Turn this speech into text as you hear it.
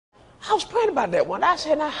I was praying about that one. I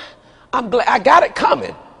said, now, I'm glad I got it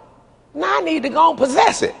coming. Now I need to go and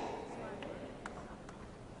possess it.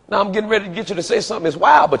 Now I'm getting ready to get you to say something that's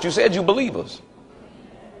wild, but you said you believers.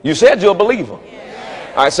 You said you're a believer.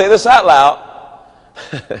 All right, say this out loud.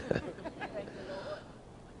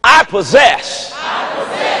 I possess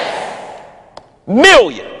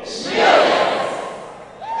millions.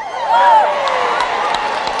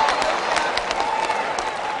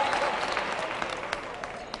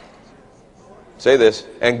 Say this,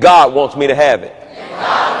 and God wants me to have it.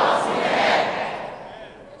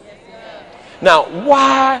 Now,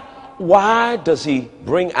 why does he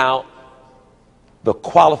bring out the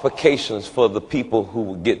qualifications for the people who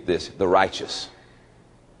will get this, the righteous?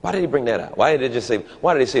 Why did he bring that out? Why did they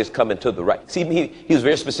say it's coming to the right? See, he was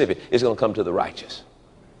very specific. It's going to come to the righteous.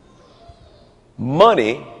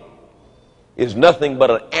 Money is nothing but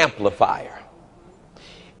an amplifier.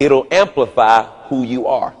 It'll amplify who you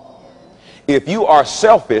are. If you are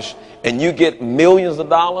selfish and you get millions of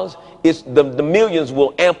dollars, the millions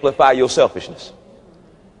will amplify your selfishness.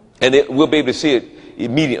 And we'll be able to see it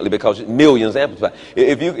immediately because millions amplify.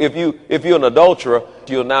 If you're an adulterer,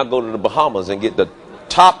 you'll now go to the Bahamas and get the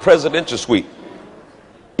top presidential suite.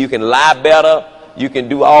 You can lie better. You can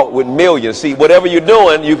do all with millions. See, whatever you're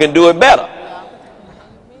doing, you can do it better.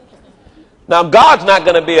 Now, God's not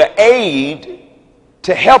going to be an aid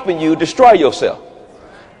to helping you destroy yourself.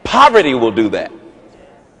 Poverty will do that.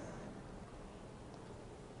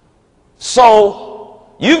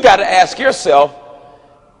 So you've got to ask yourself,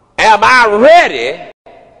 am I ready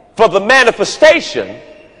for the manifestation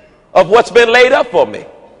of what's been laid up for me?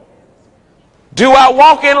 Do I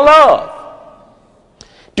walk in love?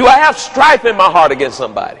 Do I have strife in my heart against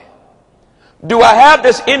somebody? Do I have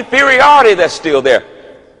this inferiority that's still there?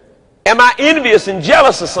 Am I envious and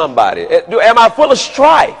jealous of somebody? Am I full of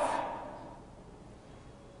strife?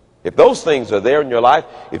 If those things are there in your life,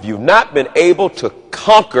 if you've not been able to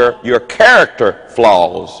conquer your character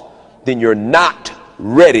flaws, then you're not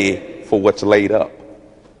ready for what's laid up.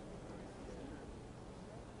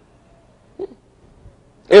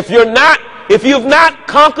 If you've not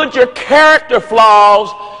conquered your character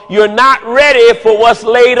flaws, you're not ready for what's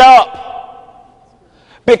laid up.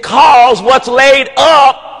 Because what's laid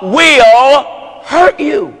up will hurt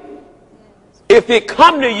you if it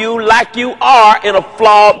come to you like you are in a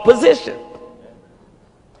flawed position.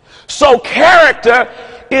 So character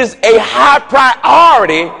is a high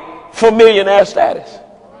priority for millionaire status.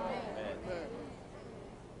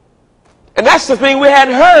 And that's the thing we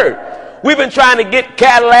hadn't heard. We've been trying to get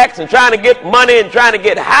Cadillacs and trying to get money and trying to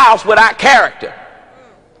get a house without character.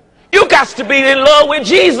 You got to be in love with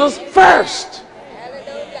Jesus first.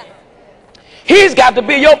 He's got to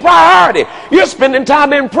be your priority. You're spending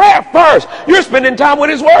time in prayer first. You're spending time with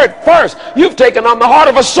his word first. You've taken on the heart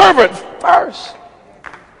of a servant first.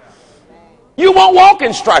 You won't walk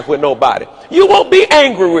in strife with nobody. You won't be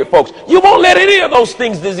angry with folks. You won't let any of those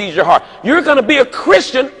things disease your heart. You're going to be a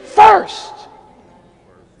Christian first.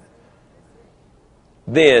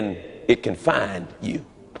 Then it can find you.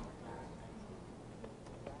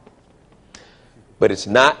 But it's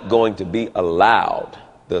not going to be allowed.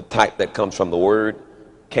 The type that comes from the word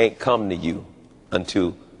can't come to you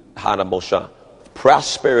until Hanamosha.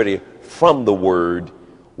 Prosperity from the word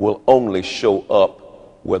will only show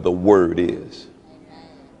up where the word is.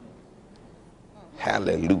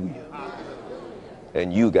 Hallelujah.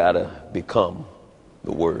 And you gotta become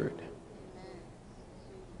the word.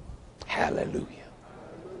 Hallelujah.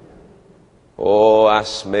 Oh, I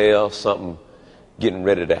smell something getting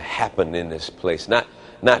ready to happen in this place. Not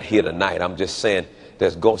here tonight. I'm just saying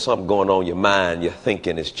there's something going on in your mind. Your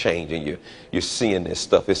thinking is changing. You're seeing this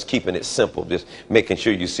stuff. It's keeping it simple. Just making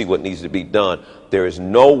sure you see what needs to be done. There is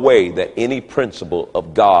no way that any principle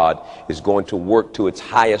of God is going to work to its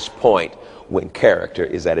highest point when character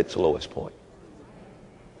is at its lowest point.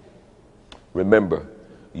 Remember,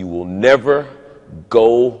 you will never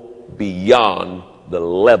go beyond the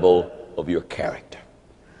level of your character.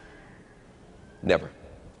 Never.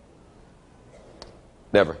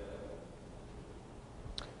 Never.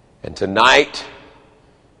 And tonight,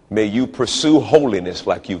 may you pursue holiness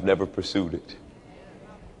like you've never pursued it.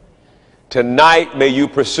 Tonight, may you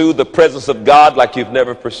pursue the presence of God like you've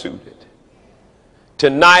never pursued it.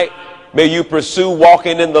 Tonight, may you pursue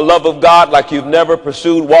walking in the love of God like you've never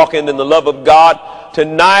pursued walking in the love of God.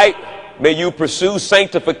 Tonight, may you pursue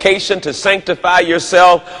sanctification to sanctify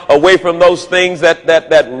yourself away from those things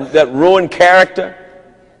that ruin character.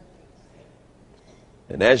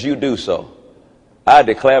 And as you do so, I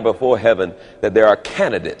declare before heaven that there are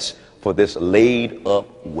candidates for this laid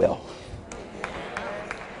up wealth.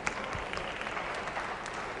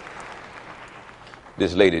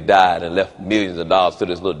 This lady died and left millions of dollars to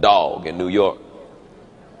this little dog in New York.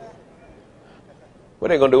 What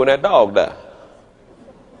are they going to do when that dog dies?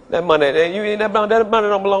 That money, that money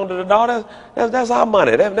don't belong to the dog. That's our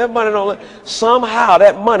money. That money don't. Somehow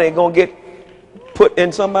that money going to get put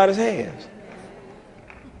in somebody's hands.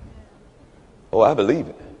 Oh, I believe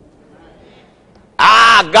it.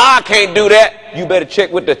 God can't do that. You better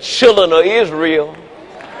check with the children of Israel.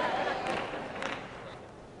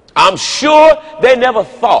 I'm sure they never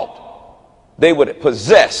thought they would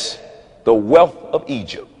possess the wealth of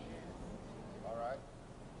Egypt.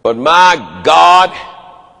 But my God,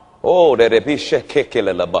 oh,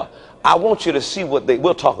 I want you to see what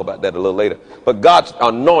we'll talk about that a little later. But God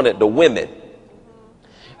anointed the women,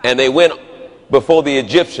 and they went before the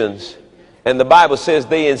Egyptians, and the Bible says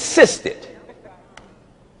they insisted.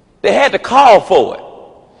 They had to call for it.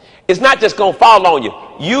 It's not just going to fall on you.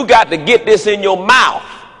 You got to get this in your mouth.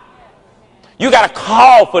 You got to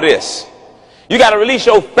call for this. You got to release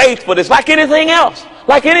your faith for this, like anything else,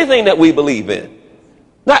 like anything that we believe in.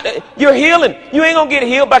 You're healing. You ain't going to get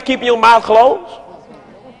healed by keeping your mouth closed.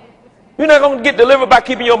 You're not going to get delivered by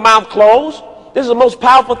keeping your mouth closed. This is the most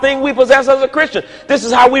powerful thing we possess as a Christian. This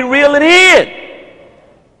is how we reel it in.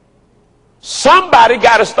 Somebody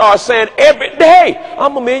got to start saying every day,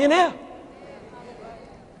 I'm a millionaire.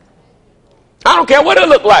 I don't care what it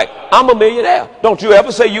look like. I'm a millionaire. Don't you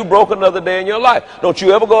ever say you broke another day in your life. Don't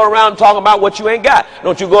you ever go around talking about what you ain't got.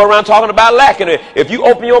 Don't you go around talking about lacking it. If you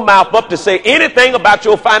open your mouth up to say anything about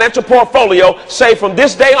your financial portfolio, say from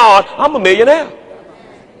this day on, I'm a millionaire.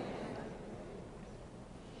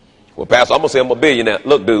 Well, Pastor, I'm going to say I'm a billionaire.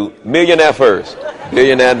 Look, dude, millionaire first,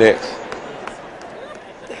 billionaire next.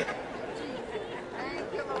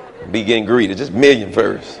 Be getting greedy, just million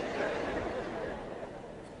first.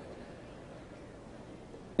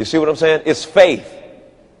 You see what I'm saying? It's faith.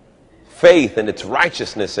 Faith and it's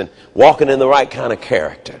righteousness and walking in the right kind of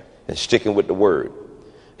character and sticking with the word.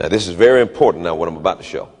 Now, this is very important now, what I'm about to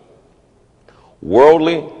show.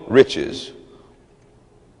 Worldly riches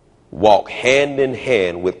walk hand in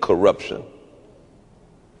hand with corruption.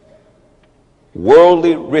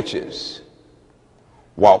 Worldly riches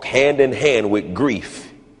walk hand in hand with grief.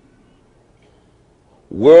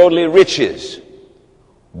 Worldly riches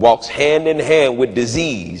walks hand in hand with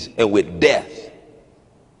disease and with death.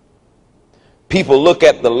 People look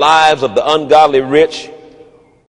at the lives of the ungodly rich